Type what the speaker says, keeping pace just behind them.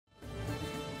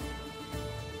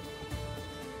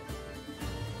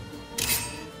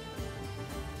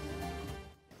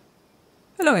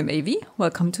Hello, I'm Avi.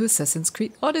 Welcome to Assassin's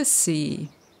Creed Odyssey.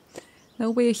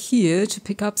 Now we're here to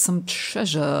pick up some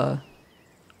treasure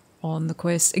on the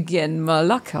quest again,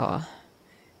 Malacca.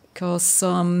 Because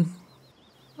I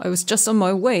was just on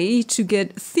my way to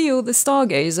get Theo the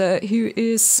Stargazer, who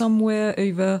is somewhere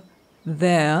over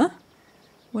there,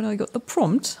 when I got the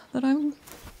prompt that I'm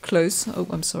close. Oh,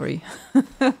 I'm sorry.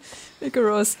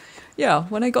 Icarus. Yeah,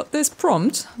 when I got this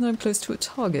prompt, that I'm close to a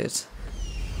target.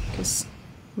 Because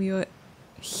we are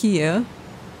here.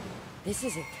 This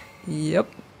is it.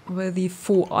 Yep, where the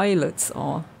 4 islets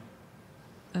are.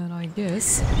 And I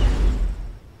guess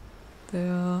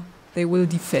they will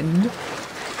defend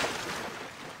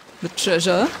the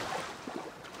treasure.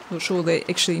 Not sure they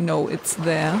actually know it's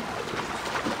there.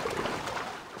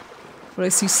 But I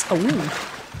see...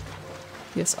 Oh!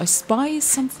 Yes, I spy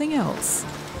something else.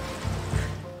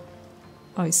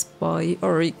 I spy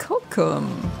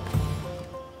Orichalcum.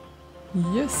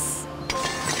 Yes.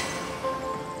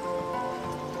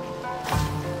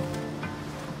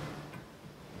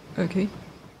 Okay.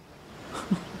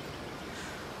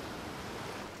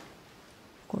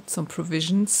 Got some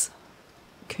provisions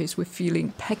in case we're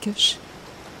feeling peckish.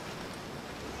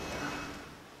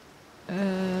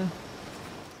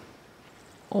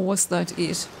 Or was that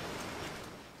it?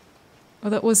 Oh,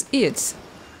 that was it.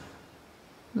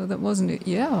 No, that wasn't it.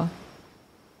 Yeah.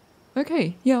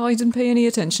 Okay. Yeah, I didn't pay any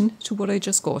attention to what I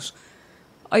just got.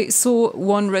 I saw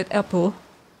 1 red apple,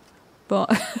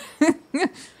 but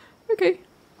okay.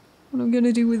 What am I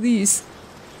gonna do with these?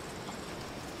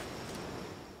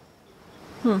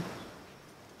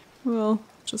 Well,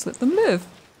 just let them live.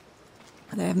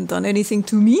 They haven't done anything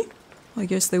to me. I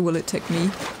guess they will attack me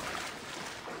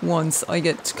once I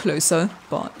get closer,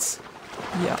 but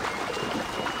yeah.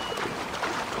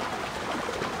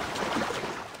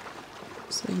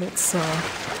 So let's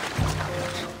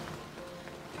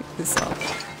pick this up.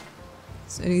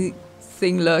 Is there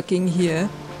anything lurking here?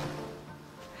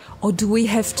 Or do we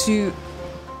have to...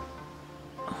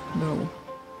 No.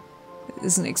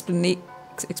 There's an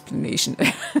explanation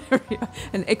area.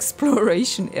 An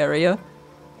exploration area.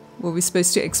 Were we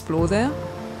supposed to explore there?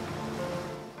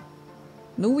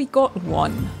 No, we got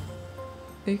 1.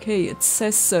 Okay, it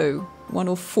says so. 1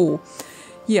 of 4.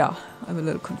 Yeah, I'm a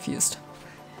little confused.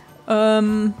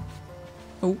 Oh,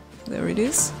 there it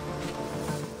is.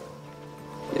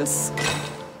 Yes.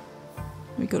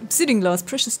 We got obsidian glass,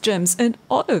 precious gems, and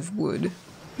olive wood.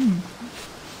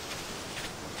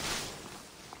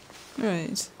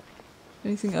 Right.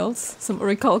 Anything else? Some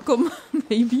orichalcum,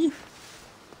 maybe?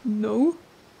 No?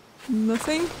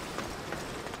 Nothing?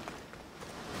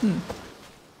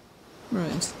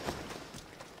 Right.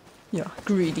 Yeah,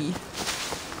 greedy.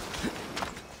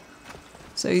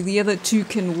 So the other 2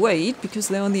 can wait, because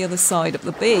they're on the other side of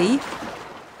the bay.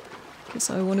 Guess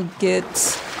I want to get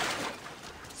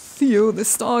Theo the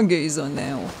Stargazer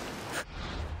now.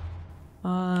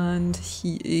 And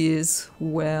he is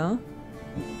where?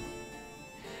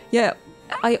 Yeah,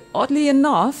 oddly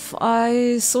enough,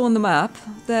 I saw on the map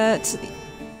that the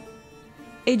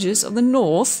Aegis of the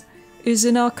North is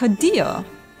in Arcadia.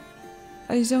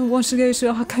 I don't want to go to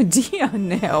Arcadia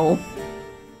now.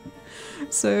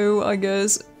 So I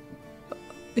guess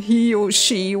he or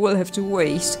she will have to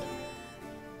wait.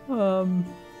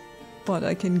 But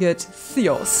I can get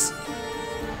Theos.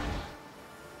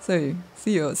 So,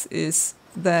 Theos is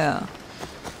there.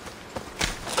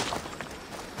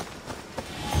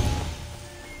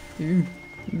 Ooh,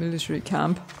 military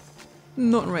camp.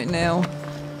 Not right now.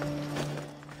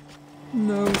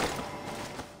 No.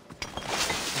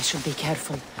 I should be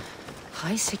careful.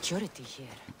 High security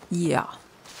here. Yeah.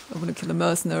 I want to kill a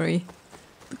mercenary.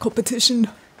 The competition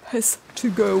has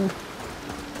to go.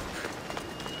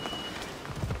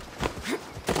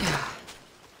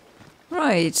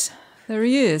 Right, there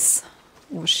he is.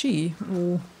 Or she,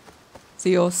 or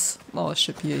Theos. Oh, it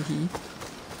should be a he.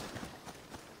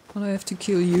 But I have to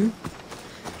kill you.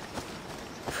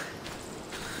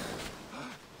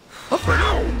 Oh!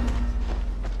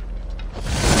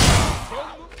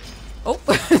 Oh,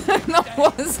 that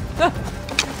was...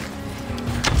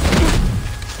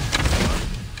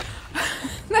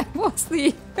 that was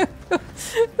the...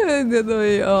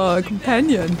 the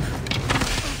companion.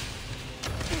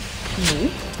 No.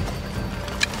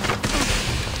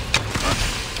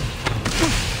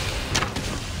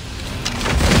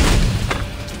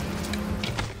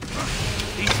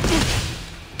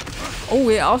 Oh,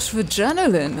 we're out of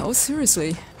adrenaline. Oh,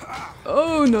 seriously.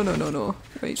 Oh, no, no, no, no.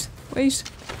 Wait, wait.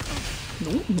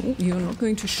 No, no, you're not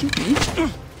going to shoot me.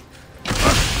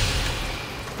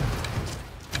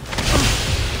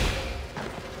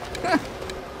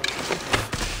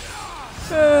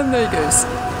 There he goes.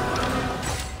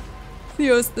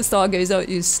 Theos the Stargazer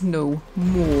is no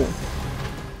more.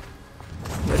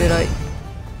 Where did I...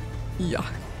 Yeah.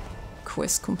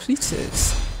 Quest completed.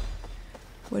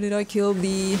 Where did I kill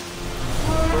the...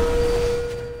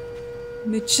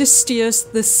 Megistius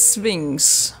the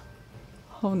Sphinx?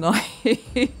 Oh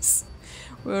nice.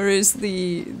 Where is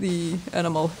the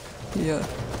animal? Here.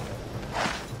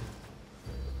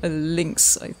 A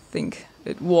lynx, I think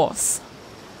it was.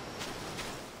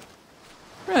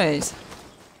 Right.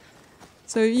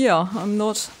 So yeah, I'm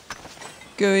not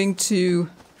going to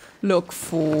look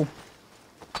for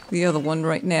the other one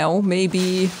right now.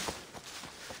 Maybe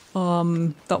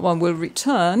that one will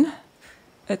return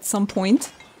at some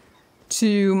point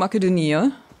to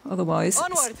Macedonia. Otherwise,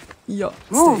 onward. Yeah,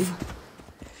 Move. stay.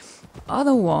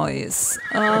 Otherwise,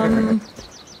 have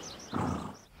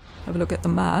a look at the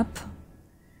map.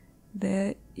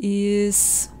 There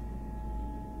is...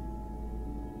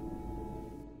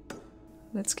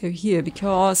 Let's go here,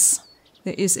 because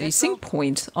there is a sync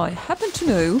point I happen to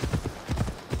know.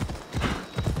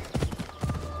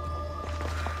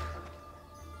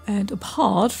 And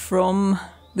apart from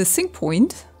the sync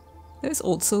point, there's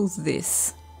also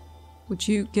this. Would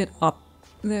you get up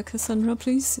there, Kassandra,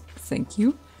 please? Thank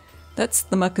you. That's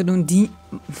the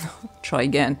Try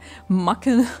again.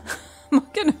 Macedonian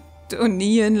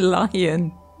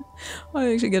lion.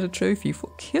 I actually get a trophy for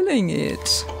killing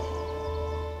it.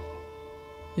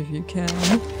 If you can.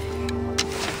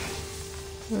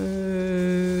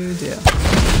 Oh dear.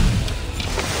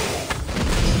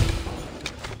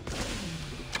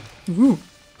 Ooh.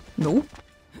 No.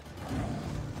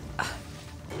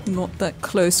 Not that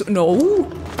close.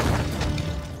 No!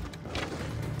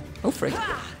 Oh, frick.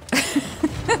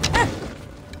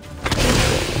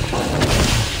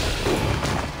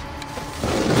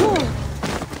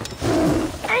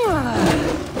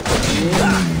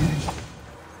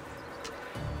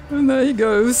 And there he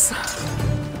goes.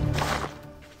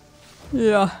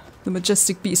 Yeah, the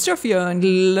majestic beast, Sophia and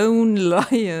lone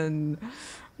lion.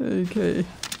 Okay.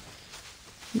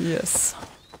 Yes.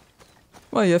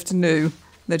 Well, you have to know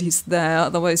that he's there,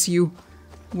 otherwise you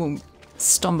won't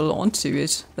stumble onto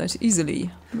it that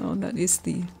easily. No, that is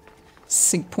the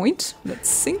sync point. Let's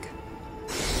sync.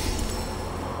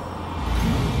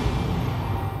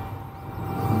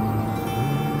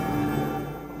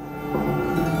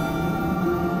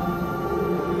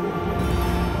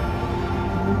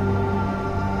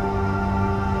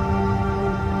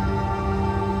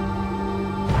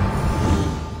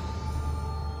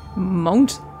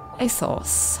 Mount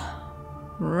Athos.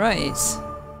 Right.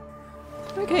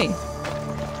 Okay.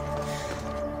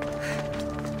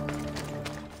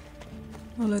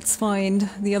 Well, let's find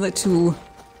the other two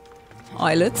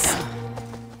islets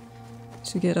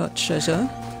to get our treasure.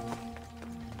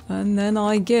 And then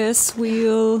I guess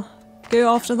we'll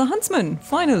go after the Huntsman,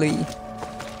 finally.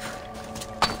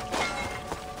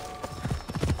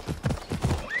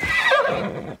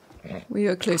 We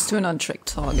are close to an untracked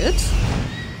target.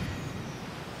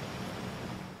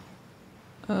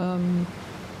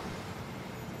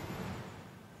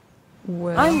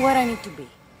 Well, I'm where I need to be.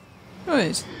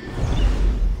 right.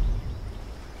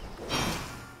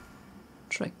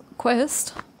 Track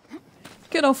quest.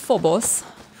 Get off Phobos.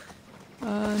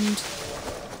 And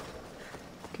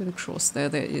get across there.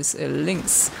 There is a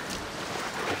lynx.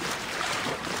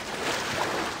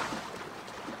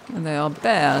 And they are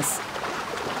bears.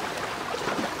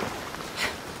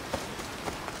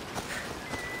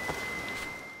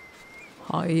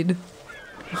 Hide.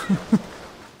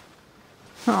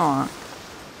 Huh.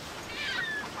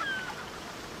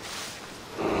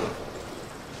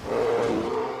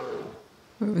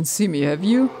 You haven't seen me, have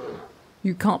you?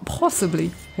 You can't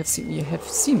possibly have seen me. You have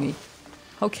seen me.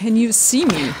 How can you see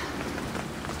me?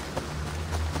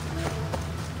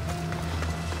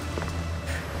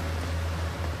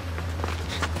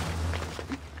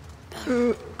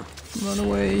 Run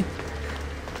away.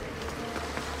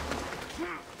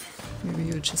 Maybe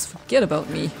you'll just forget about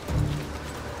me.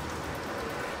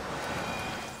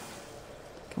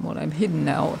 Come on, I'm hidden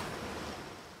now.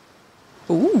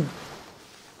 Ooh.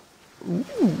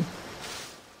 Ooh.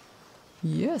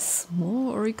 Yes,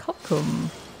 more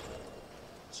orichalcum.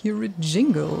 Hear it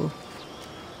jingle.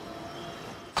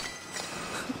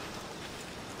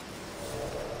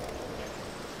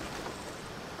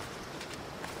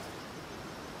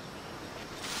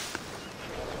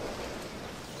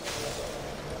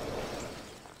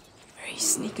 Very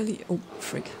sneakily. Oh,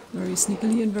 frick. Very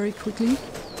sneakily and very quickly.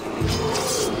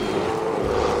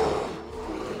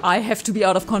 I have to be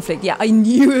out of conflict. Yeah, I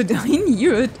knew it. I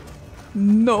knew it.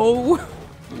 No.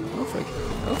 Oh, frick.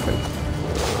 Oh, frick.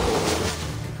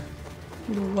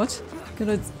 You know what? I'm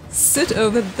gonna sit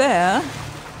over there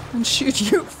and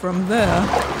shoot you from there.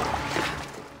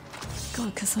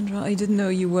 God, Kassandra, I didn't know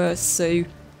you were so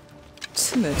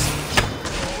timid.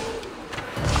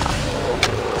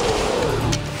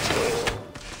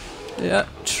 Yeah,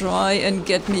 try and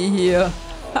get me here.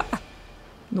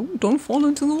 No, don't fall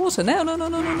into the water. No, no, no,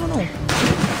 no, no, no, no.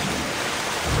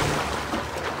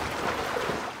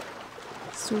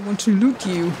 Still want to loot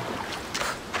you.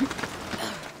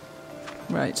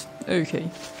 Right, okay.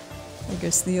 I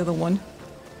guess the other one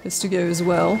has to go as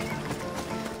well.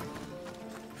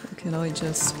 Or can I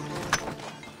just...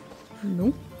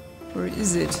 No? Where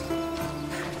is it?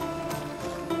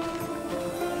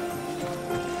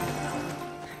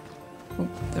 Oh,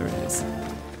 there it is.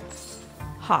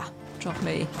 Ha! Drop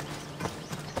me.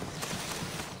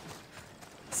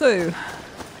 So,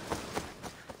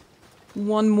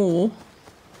 one more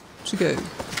to go.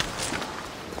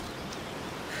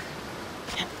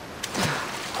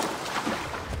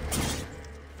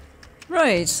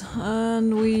 Right,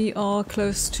 and we are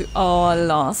close to our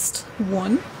last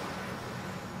one.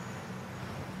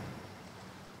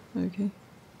 Okay.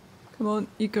 Come on,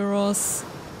 Icaros.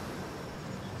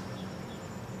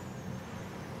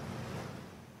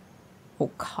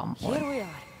 Oh, come on. Here we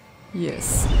are.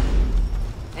 Yes.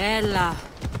 Ella.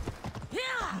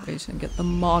 Wait and get the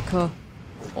marker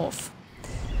off.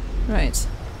 Right.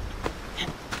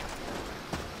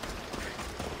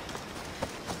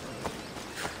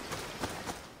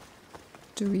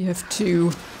 Do we have to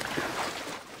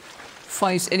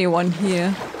fight anyone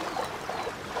here?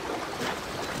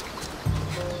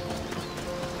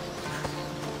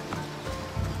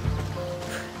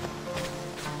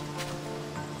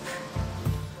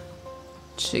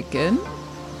 Chicken.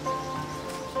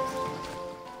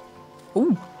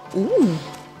 Ooh, ooh.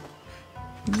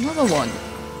 Another one.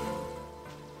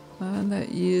 And there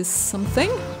is something.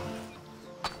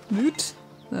 Loot.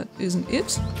 That isn't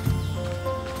it.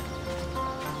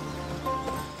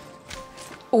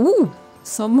 Ooh,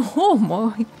 some more.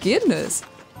 My goodness.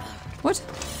 What?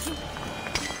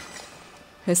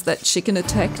 Has that chicken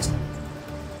attacked?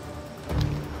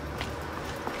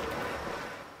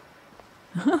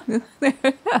 There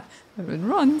it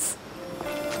runs.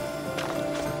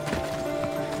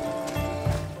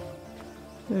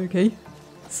 Okay,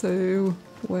 so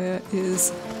where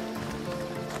is...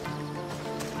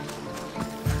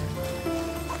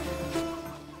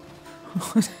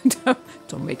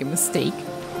 Don't make a mistake.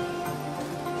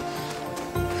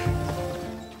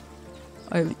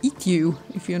 I'll eat you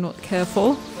if you're not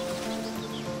careful.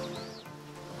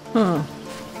 Huh.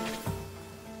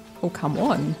 Oh, come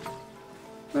on.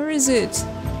 Where is it?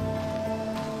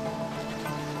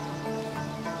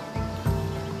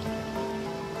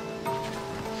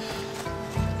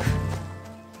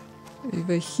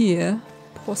 Over here,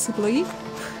 possibly.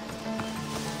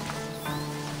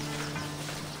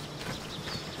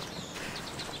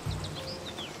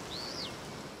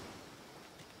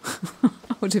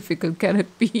 How difficult can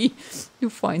it be to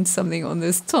find something on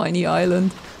this tiny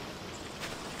island?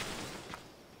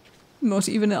 Not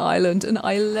even an island, an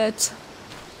islet.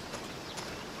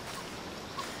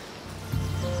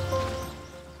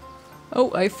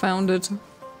 Oh, I found it.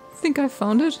 Think I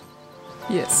found it?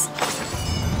 Yes.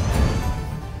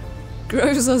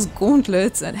 Grocer's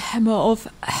gauntlets and hammer of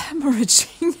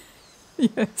hemorrhaging.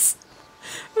 Yes.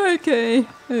 Okay,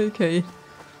 okay.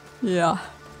 Yeah.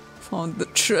 Found the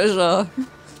treasure.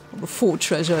 Or the 4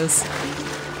 treasures.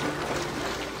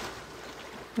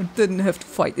 I didn't have to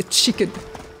fight a chicken.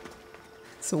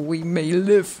 So we may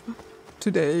live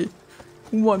today.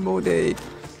 One more day.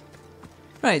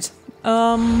 Right.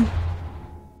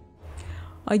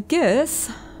 I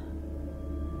guess...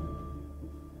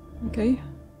 Okay.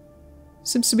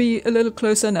 Seems to be a little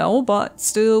closer now, but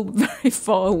still very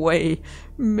far away.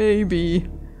 Maybe...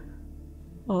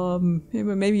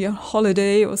 maybe a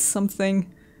holiday or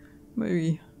something.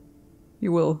 Maybe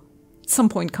you will at some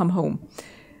point come home.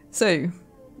 So,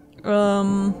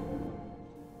 I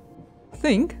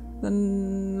think the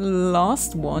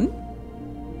last one.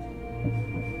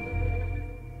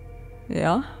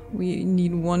 Yeah, we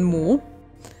need one more.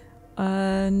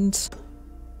 And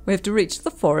we have to reach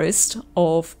the forest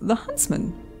of the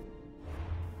Huntsman,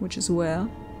 which is where?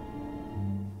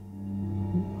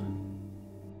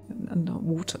 An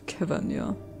underwater cavern,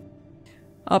 yeah.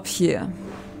 Up here.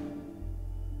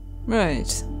 Right.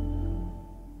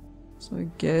 So I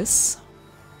guess...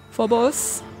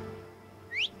 Phobos,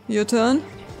 your turn.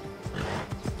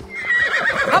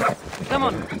 Up! Come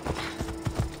on!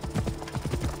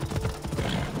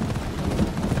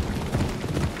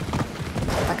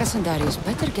 Kassandra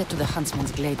better get to the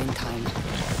Huntsman's glade in time.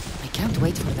 I can't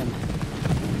wait for them.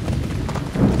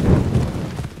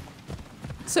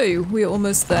 So, we're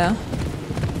almost there.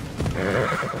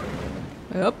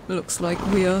 Yep, looks like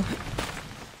we're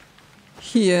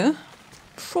here.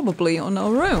 Probably on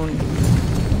our own.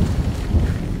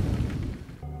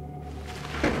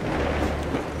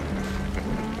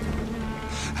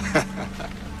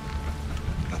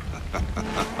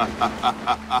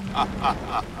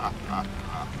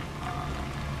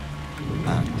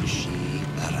 And she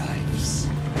arrives.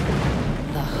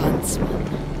 The Huntsman.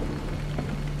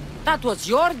 That was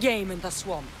your game in the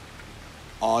swamp.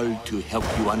 All to help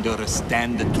you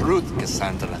understand the truth,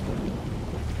 Kassandra.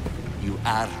 You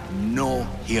are no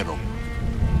hero.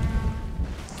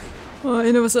 Oh,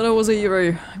 I never said I was a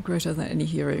hero. I'm greater than any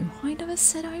hero. I never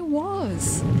said I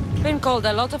was. Been called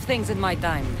a lot of things in my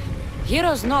time.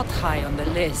 Hero's not high on the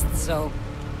list, so...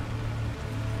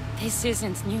 This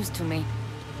isn't news to me.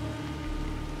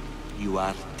 You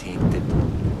are tainted.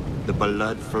 The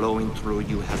blood flowing through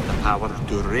you has the power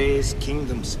to raise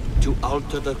kingdoms, to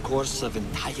alter the course of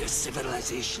entire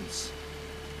civilizations.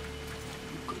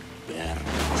 You could bear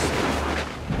us.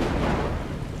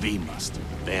 We must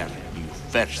bear you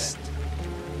first.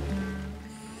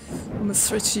 I'm a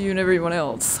threat to you and everyone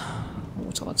else.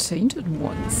 What are tainted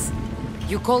ones?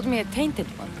 You called me a tainted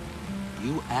one.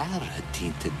 You are a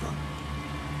tainted one.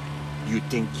 You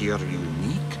think you're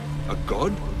unique? A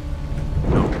god?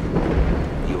 No.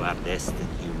 You are less than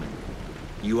human.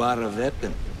 You are a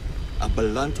weapon. A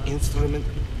blunt instrument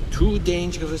too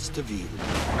dangerous to wield.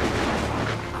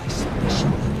 I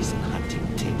specialize in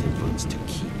hunting tainted ones to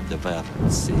keep the world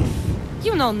safe.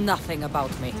 You know nothing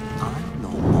about me. I know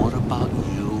more about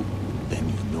you than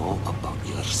you know about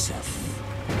yourself.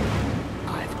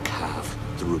 I've carved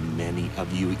through many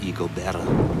of you, Eagle Bearer.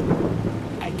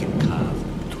 I can carve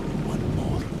through one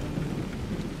more.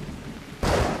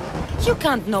 You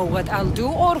can't know what I'll do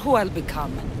or who I'll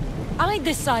become. I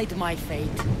decide my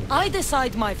fate. I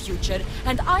decide my future,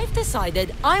 and I've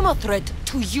decided I'm a threat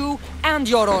to you and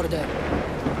your order.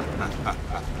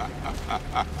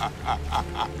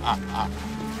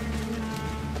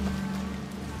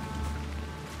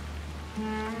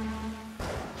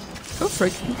 Oh,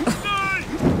 frick.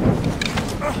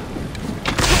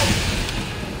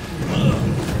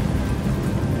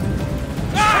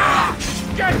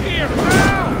 Get here!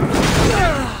 Now!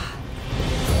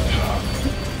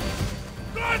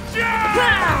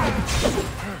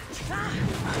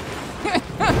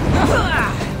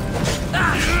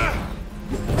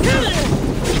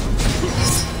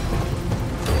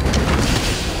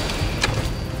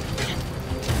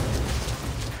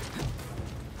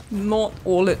 Not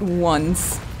all at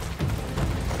once.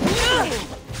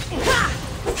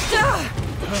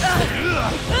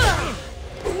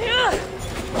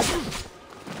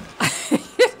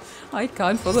 I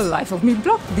can't for the life of me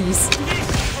block these.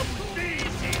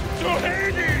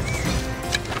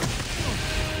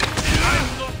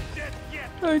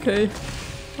 Okay,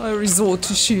 I resort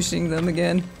to shooting them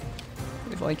again.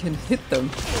 If I can hit them.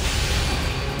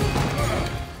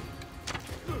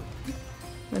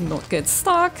 And not get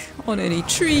stuck on any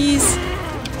trees.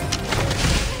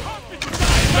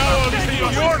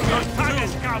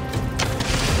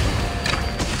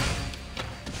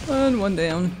 And one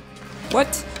down.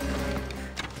 What?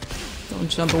 Don't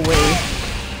jump away.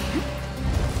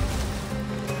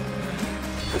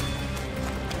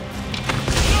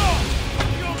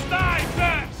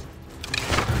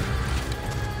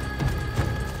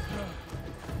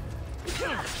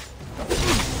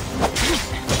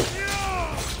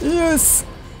 Yes!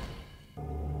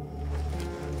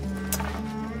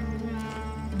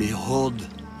 Behold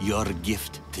your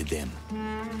gift to them.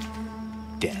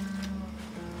 Death.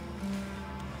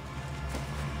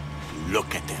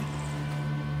 Look at them.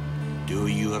 Do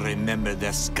you remember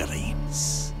their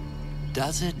screams?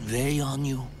 Does it weigh on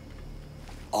you?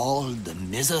 All the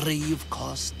misery you've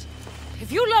caused?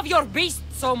 If you love your beast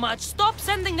so much, stop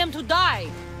sending them to die.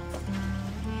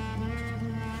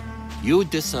 You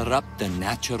disrupt the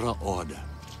natural order.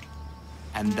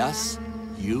 And thus,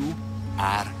 you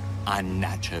are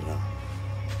unnatural.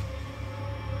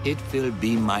 It will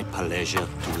be my pleasure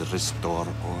to restore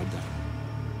order.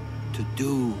 To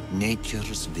do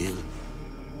nature's will.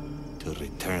 To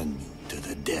return to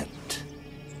the dead.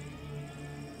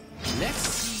 Let's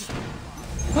see.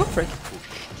 Oh, frick.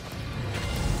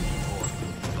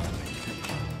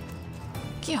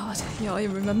 God, yeah, I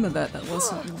remember that. That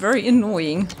was very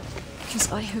annoying.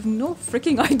 Because I have no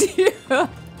freaking idea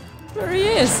where he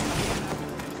is.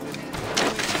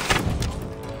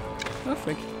 Oh,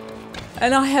 frick.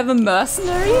 And I have a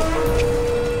mercenary?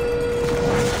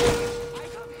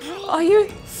 Are you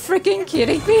freaking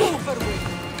kidding me?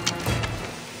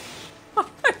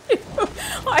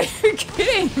 Are you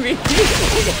kidding me?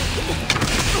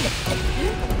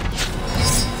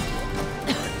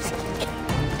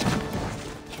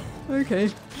 Okay.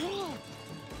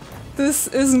 This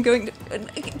isn't going to...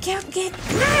 Get...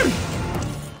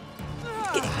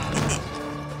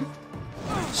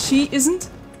 She isn't...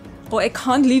 Or I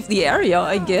can't leave the area,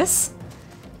 I guess.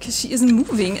 Because she isn't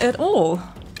moving at all.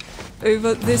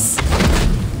 Over this...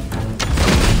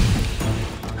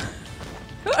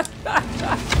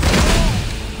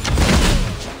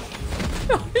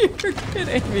 Are you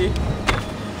kidding me?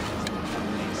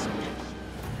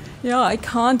 Yeah, I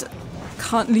can't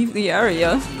leave the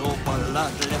area. No blood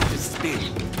left to spill.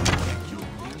 You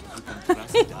can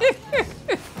trust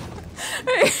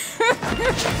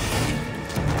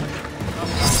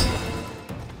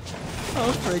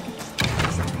Oh, frig.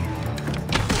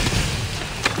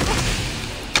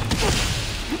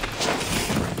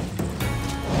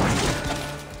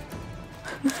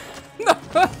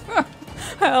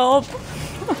 Help!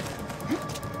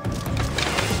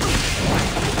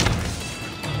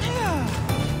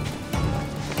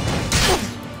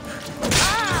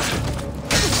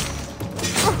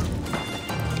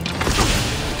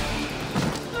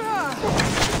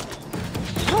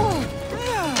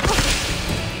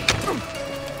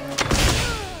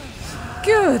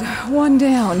 Good, one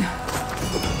down.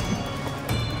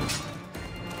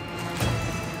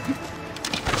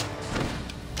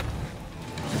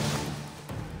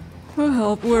 Oh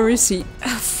help, where is he?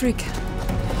 Ah, frick.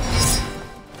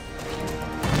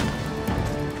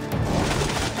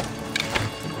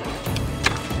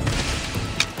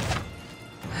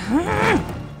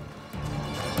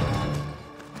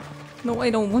 No, I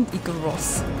don't want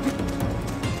Ikaros.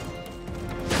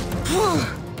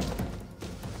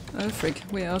 Oh frick,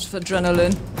 we're out of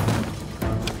adrenaline.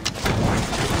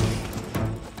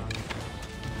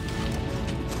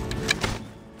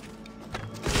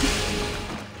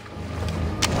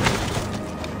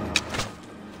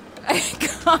 I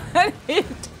can't hit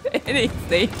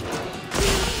anything.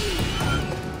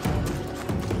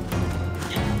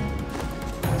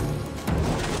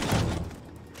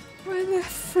 Where the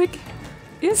frick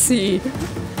is he?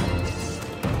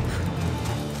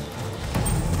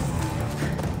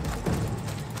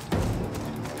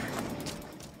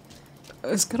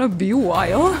 It's gonna be a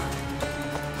while.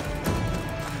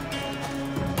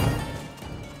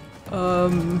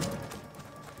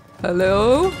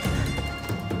 Hello?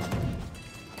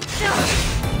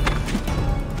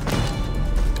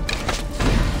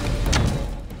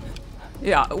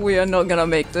 Yeah, we are not gonna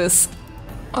make this.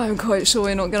 I'm quite sure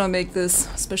we're not gonna make this,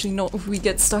 especially not if we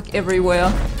get stuck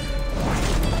everywhere.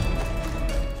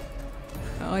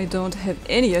 I don't have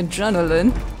any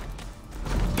adrenaline.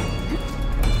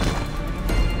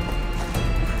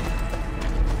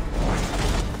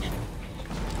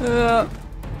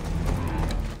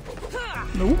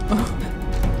 Nope. I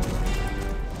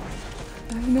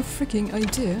have no freaking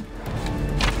idea.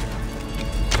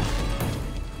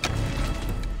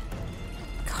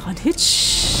 Can't hit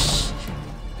shh.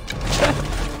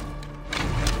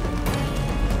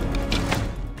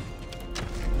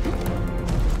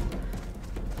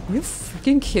 Are you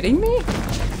freaking kidding me?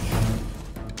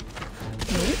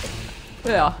 Nope.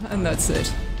 Yeah, and that's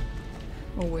it.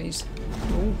 Oh wait.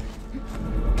 Oh.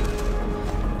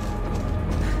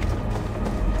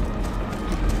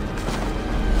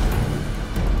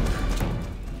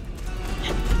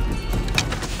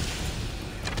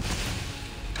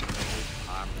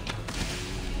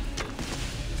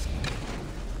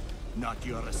 Not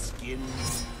your skin.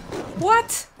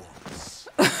 What?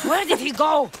 Where did he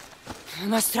go? I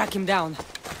must track him down.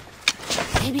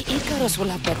 Maybe Icarus will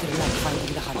have better luck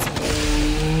finding the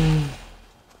Huntsman.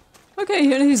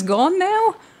 Okay, and he's gone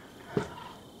now?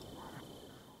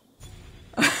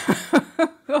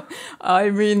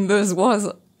 I mean, this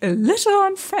was a little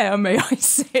unfair, may I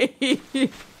say.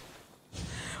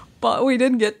 But we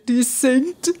didn't get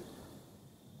desynced.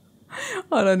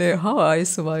 I don't know how I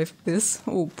survived this.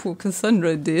 Oh, poor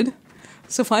Kassandra did.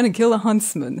 So find and kill the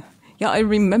Huntsman. Yeah, I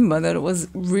remember that it was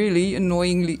really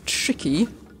annoyingly tricky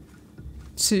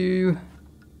to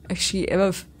actually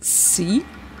ever see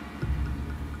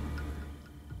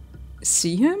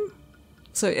him.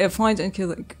 So find and kill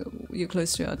the, you're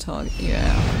close to our target.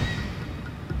 Yeah.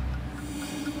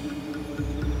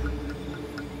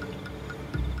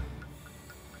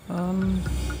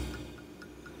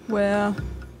 Where?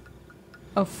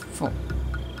 Oh, fuck.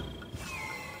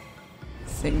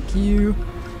 Thank you.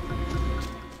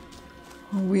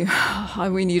 We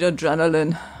need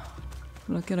adrenaline.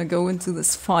 I'm not gonna go into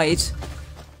this fight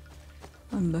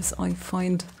Unless I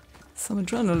find some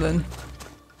adrenaline.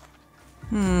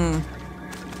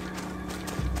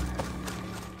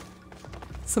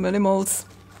 Some animals.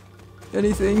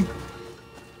 Anything.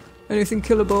 Anything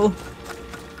killable.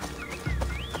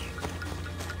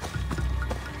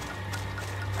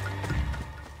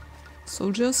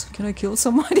 Soldiers? Can I kill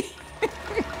somebody?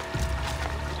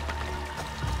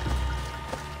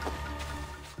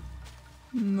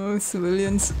 No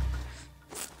civilians.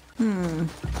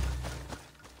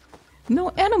 No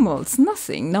animals,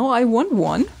 nothing. Now I want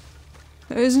one.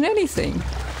 There isn't anything.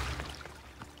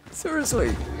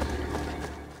 Seriously.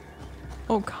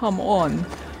 Oh, come on.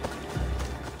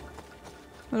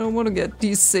 I don't want to get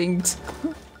desynced.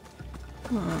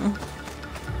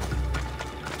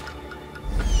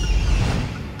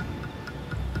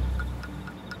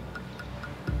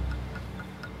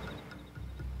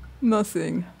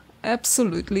 Nothing.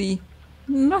 Absolutely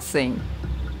nothing.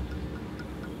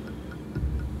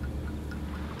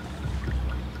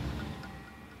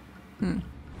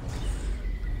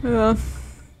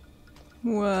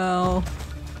 Well,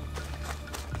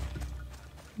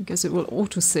 I guess it will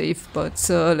autosave, but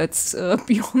let's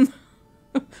be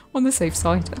on the safe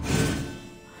side.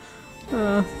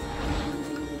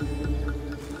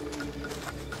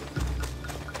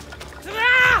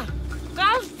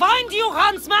 I'll find you,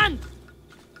 Huntsman!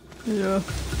 Yeah.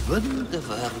 Wouldn't the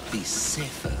world be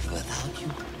safer without you?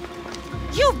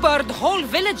 You've burned whole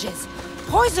villages,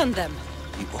 poisoned them.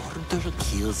 The Order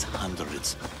kills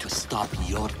hundreds to stop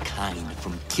your kind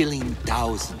from killing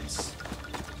thousands.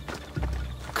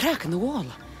 Crack in the wall.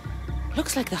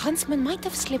 Looks like the Huntsman might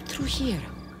have slipped through here.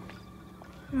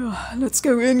 Let's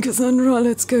go in, Kassandra,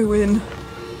 let's go in.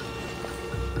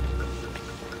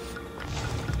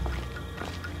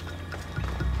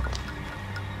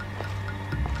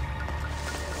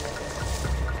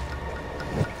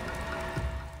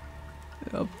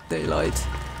 Yep, daylight.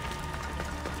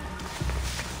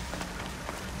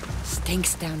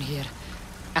 Stinks down here.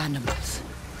 Animals.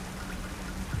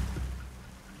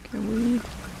 Can we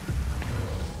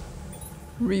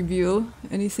reveal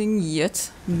anything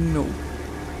yet? No.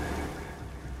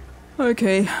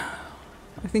 Okay.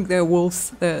 I think there are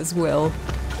wolves there as well.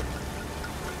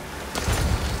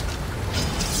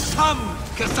 Come,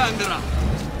 Kassandra!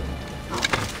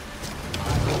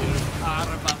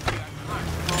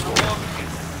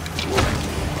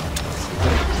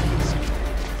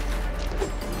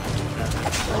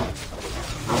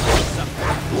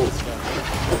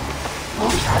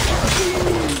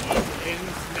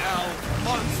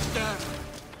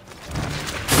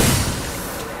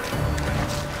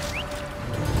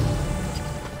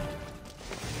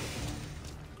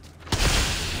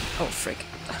 Oh, frick.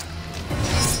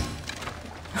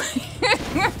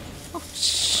 Oh,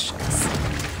 shucks.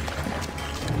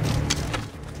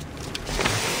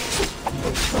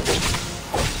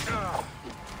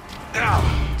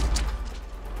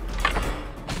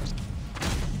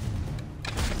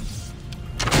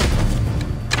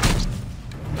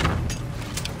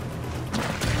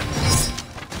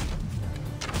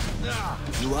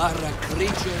 You are a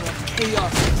creature of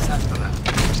chaos, Kassandra.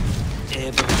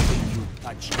 Everything you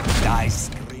touch dies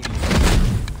screaming.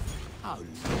 How long?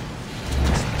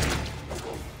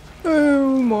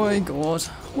 Oh my god.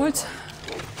 What?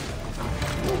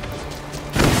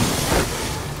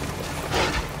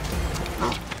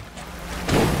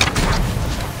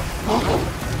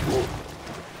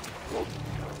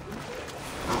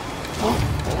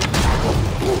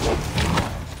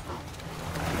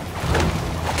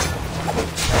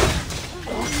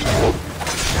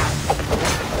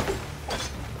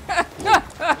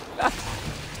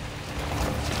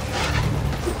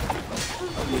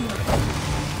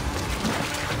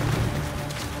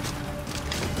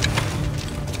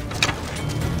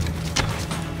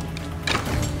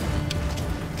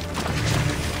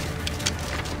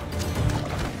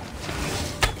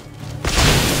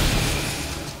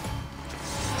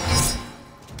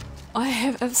 I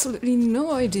have absolutely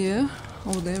no idea.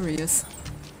 Oh, there he is.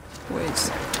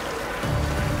 Wait.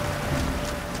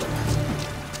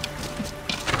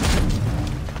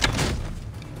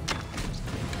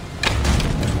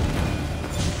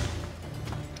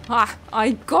 Ah,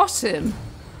 I got him!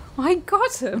 I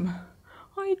got him!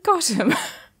 I got him!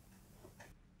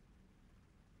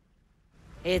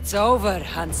 It's over,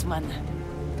 Huntsman.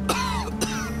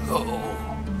 Oh,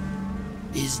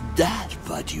 is that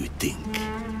what you think?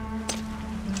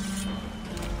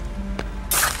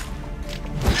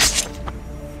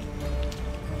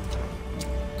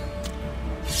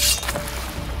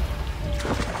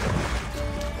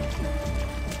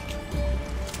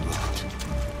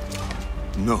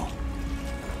 No.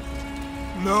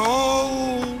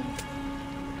 No!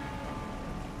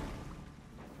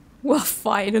 Well,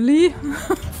 finally.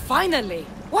 Finally!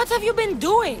 What have you been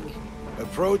doing?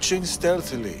 Approaching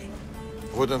stealthily.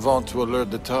 Wouldn't want to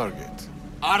alert the target.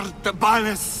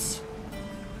 Artabanus!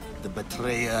 The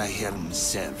betrayer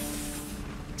himself.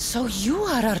 So you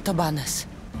are Artabanus.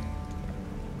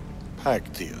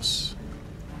 Pactius.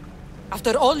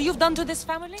 After all you've done to this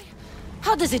family?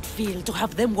 How does it feel to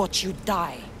have them watch you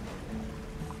die?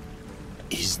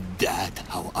 Is that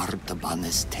how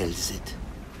Artabanus tells it?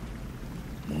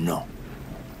 No.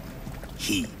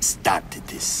 He started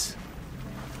this.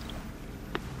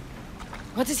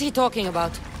 What is he talking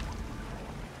about?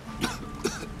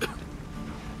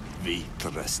 We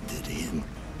trusted him.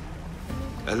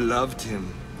 I loved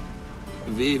him.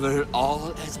 We were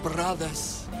all as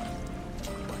brothers.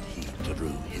 But he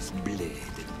drew his blade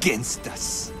against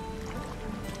us.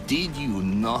 Did you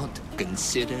not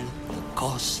consider the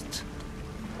cost?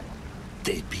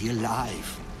 They'd be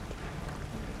alive.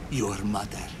 Your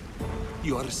mother,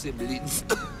 your siblings.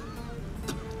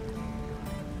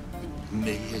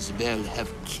 May as well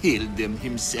have killed them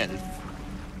himself.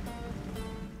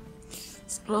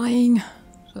 He's lying.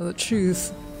 Tell the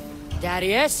truth.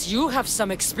 Darius, you have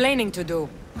some explaining to do.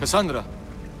 Kassandra.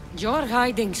 You're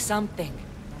hiding something.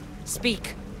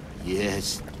 Speak.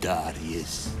 Yes,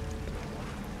 Darius.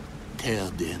 Tell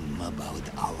them about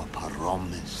our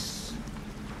promise.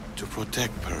 To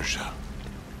protect Persia.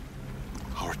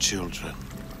 Our children.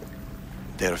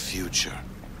 Their future.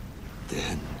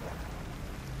 Then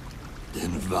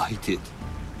why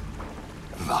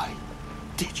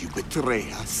did you betray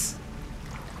us?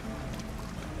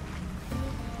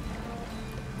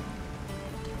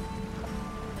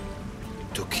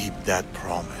 To keep that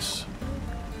promise.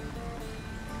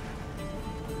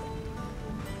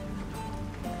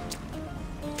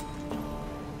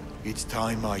 It's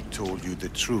time I told you the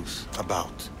truth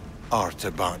about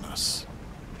Artabanus,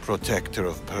 protector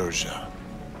of Persia.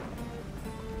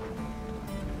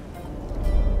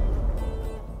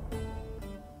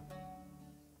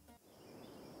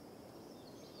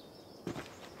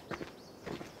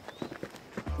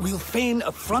 We'll feign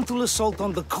a frontal assault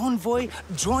on the convoy,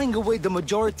 drawing away the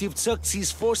majority of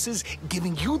Xerxes' forces,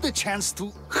 giving you the chance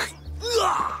to...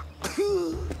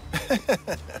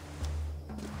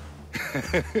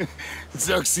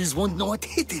 Xerxes won't know what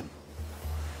hit him.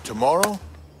 Tomorrow,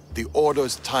 the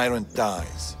Order's tyrant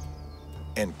dies,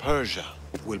 and Persia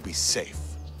will be safe.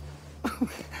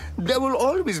 There will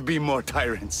always be more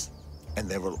tyrants. And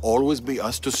there will always be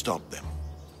us to stop them.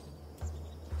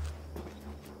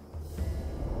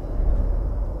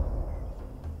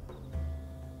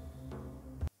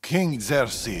 King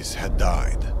Xerxes had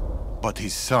died, but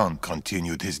his son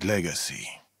continued his legacy.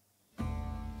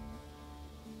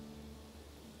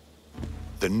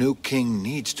 The new king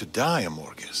needs to die,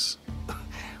 Amorges.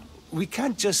 We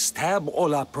can't just stab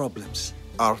all our problems.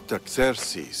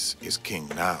 Artaxerxes is king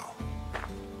now.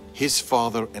 His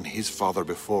father and his father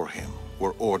before him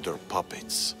were Order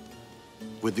puppets.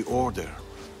 With the Order,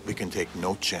 we can take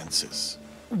no chances.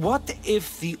 What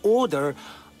if the Order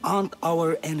aren't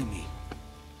our enemy?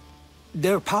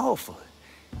 They're powerful.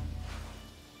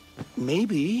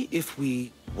 Maybe if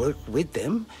we work with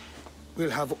them, we'll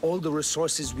have all the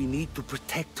resources we need to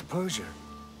protect Persia.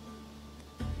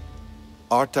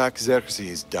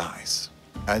 Artaxerxes dies,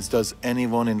 as does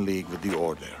anyone in league with the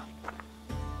Order.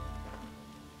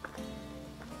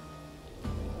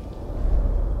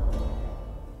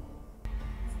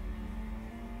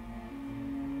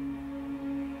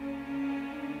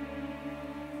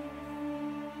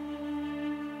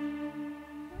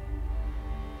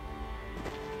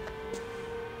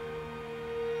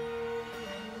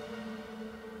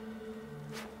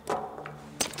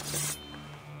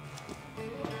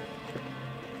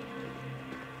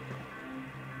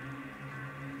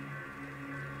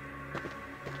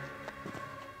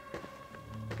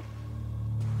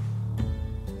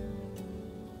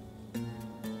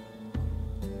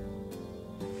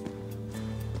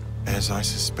 As I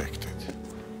suspected.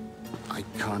 I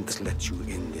can't let you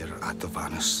in there,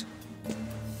 Artabanus.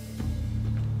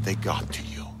 They got to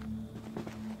you.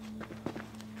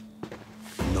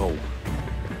 No.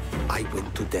 I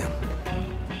went to them.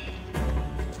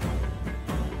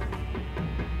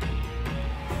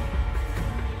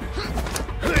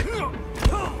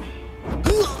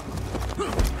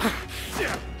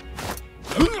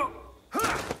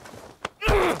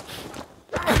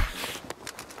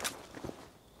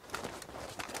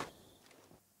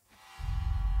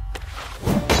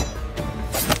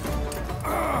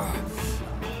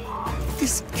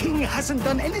 This king hasn't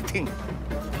done anything.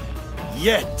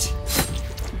 Yet!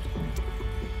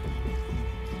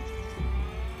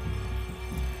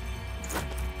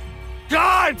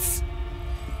 guards!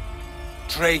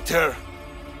 Traitor!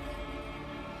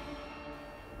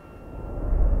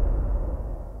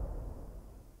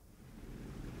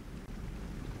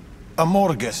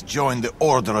 Amorges joined the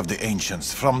Order of the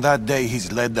Ancients. From that day,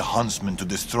 he's led the Huntsman to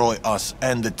destroy us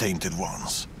and the Tainted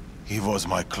Ones. He was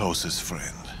my closest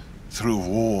friend. Through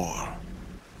war.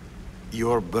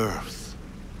 Your birth.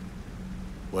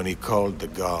 When he called the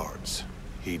guards,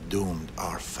 he doomed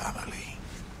our family.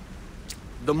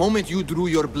 The moment you drew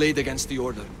your blade against the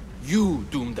Order, you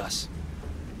doomed us.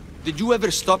 Did you ever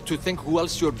stop to think who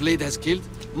else your blade has killed?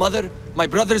 Mother? My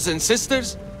brothers and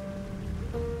sisters?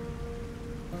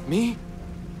 Me?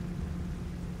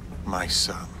 My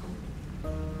son.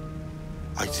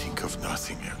 I think of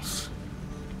nothing else.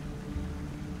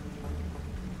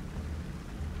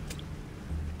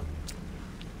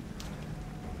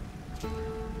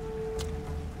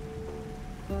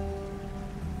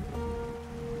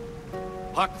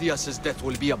 Pactias's death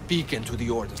will be a beacon to the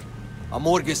Order.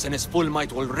 Amorges and his full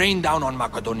might will rain down on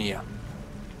Macedonia.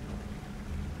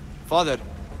 Father,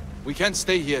 we can't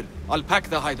stay here. I'll pack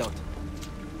the hideout.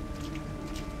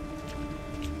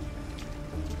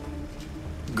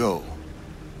 Go.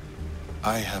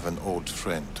 I have an old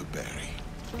friend to bury.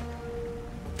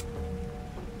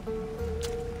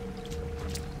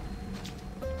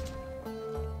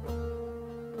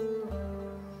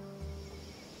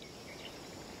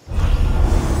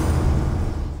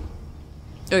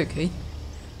 Okay.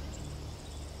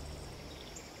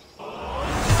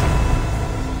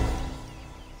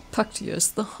 Pactius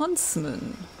the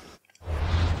Huntsman.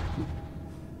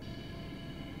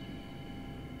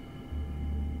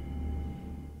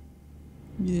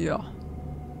 Yeah.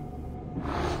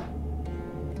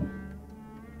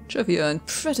 Trivia and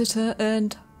Predator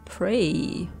and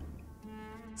Prey.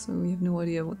 So we have no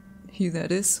idea who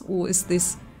that is. Or is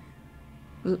this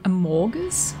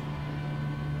Amorges?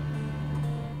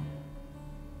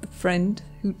 The friend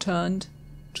who turned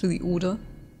to the Order?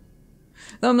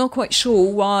 Though I'm not quite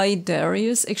sure why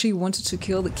Darius actually wanted to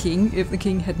kill the king if the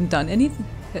king hadn't done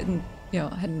anything.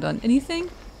 Hadn't done anything.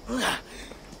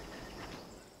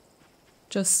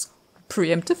 Just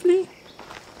preemptively?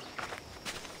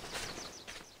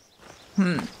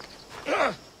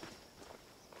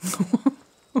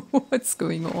 What's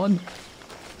going on?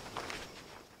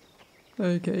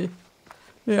 Okay.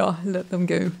 Yeah, let them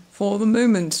go for the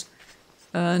moment.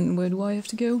 And where do I have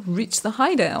to go? Reach the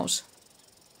hideout.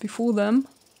 Before them.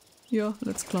 Yeah,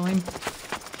 let's climb.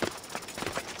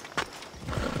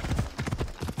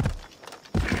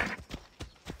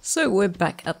 So we're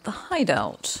back at the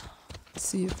hideout. Let's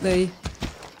see if they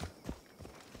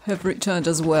have returned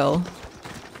as well.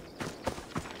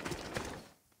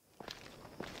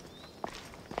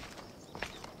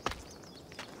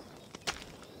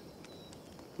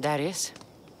 Darius?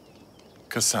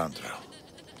 Kassandra.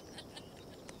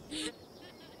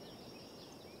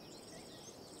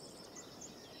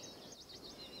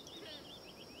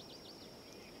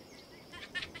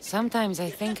 Sometimes I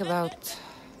think about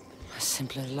a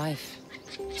simpler life.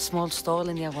 Small stall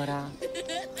in Yawara,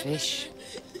 fish.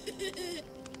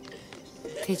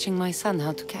 Teaching my son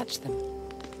how to catch them.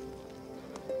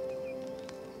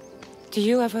 Do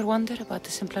you ever wonder about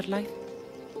the simpler life?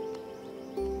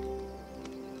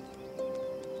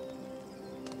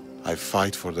 I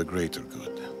fight for the greater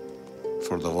good.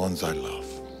 For the ones I love.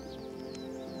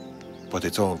 But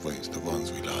it's always the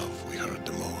ones we love we hurt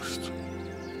the most.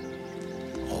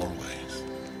 Always.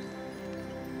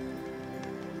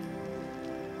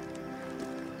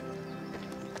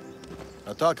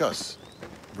 Attack us.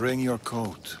 Bring your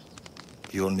coat.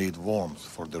 You'll need warmth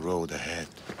for the road ahead.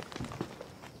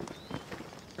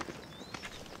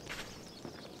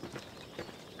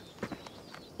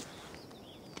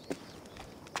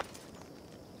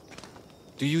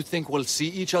 Do you think we'll see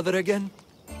each other again?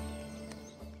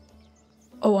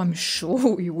 Oh, I'm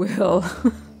sure we will.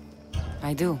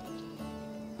 I do.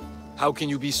 How can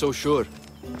you be so sure?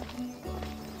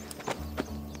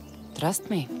 Trust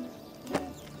me.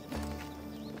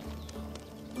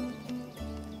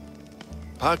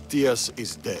 Pactius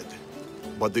is dead,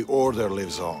 but the Order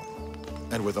lives on.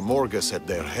 And with Amorges at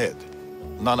their head,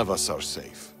 none of us are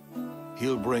safe.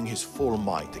 He'll bring his full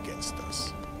might against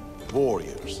us.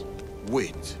 Warriors,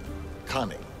 wit,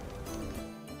 cunning.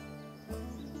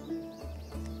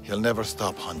 He'll never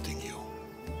stop hunting you.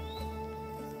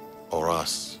 Or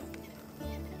us.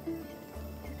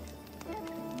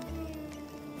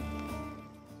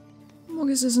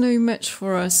 Morgus is no match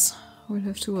for us. We'll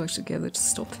have to work together to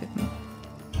stop him.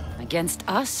 Against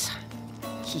us,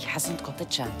 he hasn't got a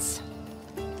chance.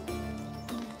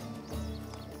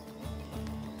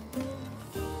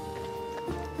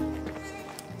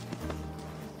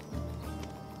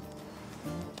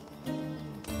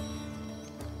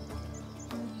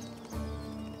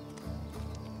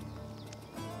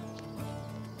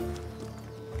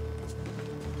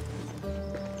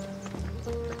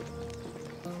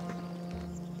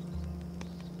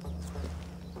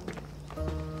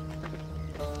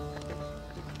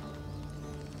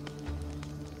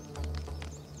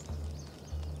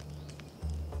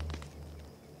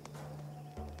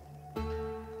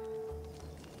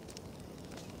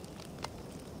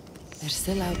 They're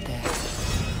still out there.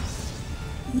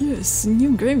 Yes, new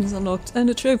engravings unlocked and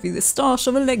a trophy. The Start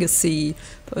of a Legacy,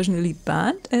 Persian Elite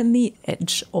Band, and the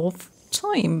Edge of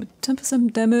Time.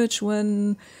 10% damage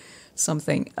when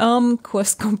something.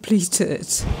 Quest completed.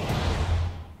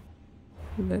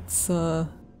 Let's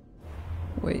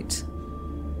wait.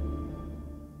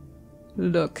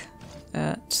 Look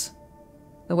at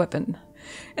the weapon.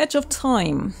 Edge of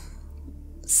Time.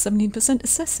 17%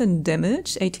 assassin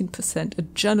damage, 18%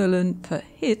 adrenaline per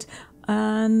hit,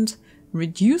 and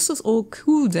reduces all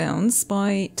cooldowns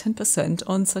by 10%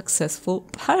 on successful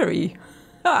parry.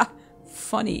 Ha!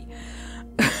 Funny.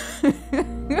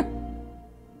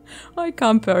 I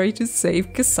can't parry to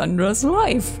save Kassandra's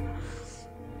life.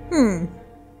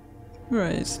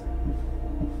 Right.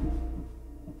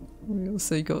 We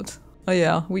also got... Oh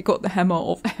yeah, we got the Hammer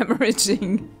of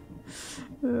Hemorrhaging.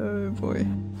 Oh boy.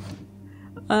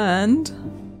 And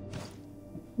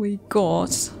we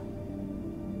got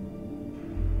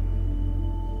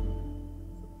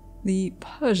the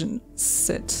Persian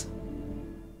set.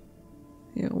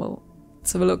 Yeah, well,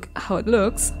 let's have a look how it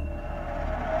looks.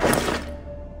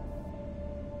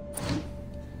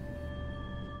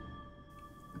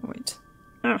 Wait.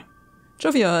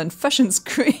 Trophy earned, Fashion's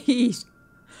Creed.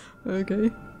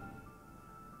 Okay.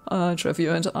 Trophy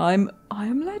earned, I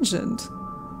am Legend.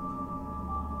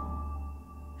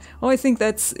 Oh, I think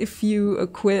that's if you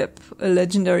equip a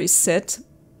legendary set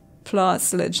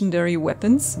plus legendary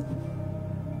weapons.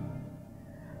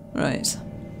 Right.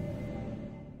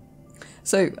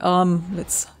 So,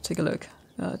 let's take a look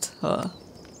at her.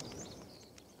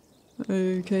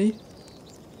 Okay.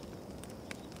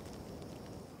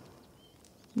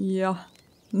 Yeah,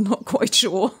 not quite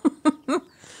sure.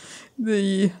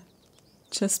 The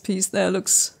chest piece there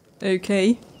looks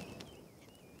okay.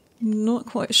 Not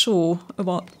quite sure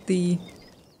about the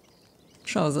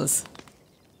trousers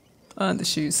and the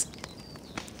shoes.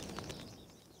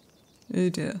 Oh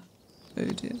dear. Oh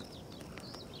dear.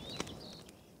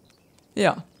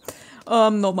 Yeah.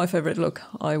 Not my favorite look,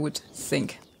 I would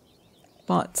think.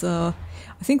 But I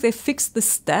think they fixed the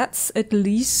stats at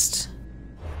least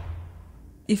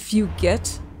if you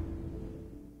get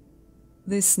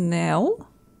this now.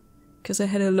 Because I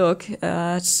had a look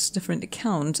at different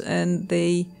account and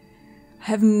they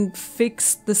haven't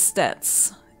fixed the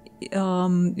stats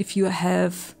if you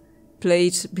have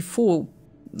played before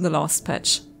the last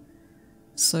patch.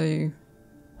 So,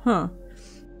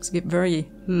 it's get very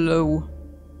low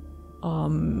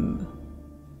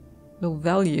low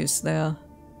values there.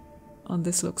 And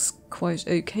this looks quite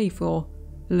okay for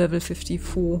level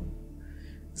 54.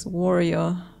 It's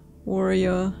warrior.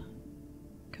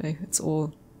 Okay, it's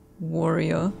all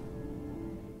warrior.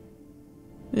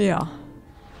 Yeah.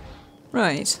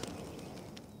 Right.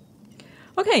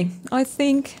 Okay, I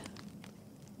think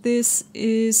this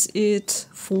is it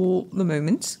for the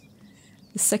moment.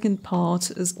 The second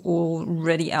part is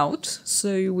already out,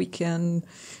 so we can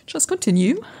just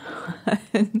continue.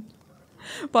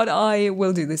 But I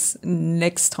will do this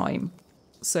next time.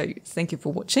 So thank you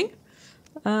for watching,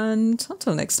 and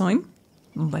until next time,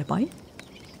 bye bye.